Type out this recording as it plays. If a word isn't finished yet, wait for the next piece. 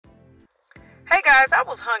Hey guys, I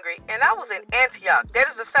was hungry and I was in Antioch, that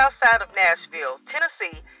is the south side of Nashville,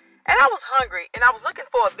 Tennessee, and I was hungry and I was looking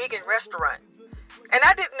for a vegan restaurant. And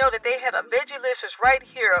I didn't know that they had a Vegelicious right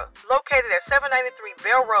here located at 793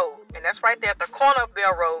 Bell Road, and that's right there at the corner of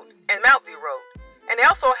Bell Road and Mount View Road. And they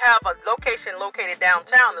also have a location located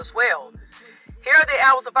downtown as well. Here are the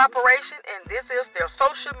hours of operation, and this is their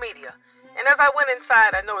social media. And as I went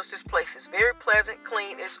inside, I noticed this place is very pleasant,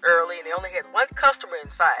 clean, it's early, and they only had one customer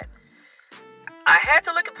inside. I had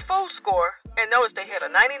to look at the food score and notice they had a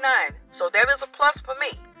 99, so that is a plus for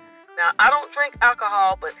me. Now, I don't drink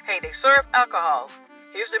alcohol, but hey, they serve alcohol.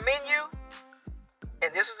 Here's the menu,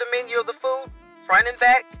 and this is the menu of the food, front and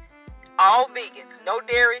back, all vegan, no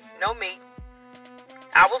dairy, no meat.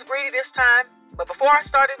 I was greedy this time, but before I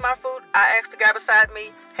started my food, I asked the guy beside me,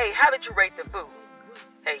 hey, how did you rate the food?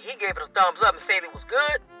 Hey, he gave it a thumbs up and said it was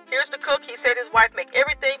good. Here's the cook. He said his wife make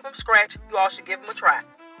everything from scratch. You all should give him a try.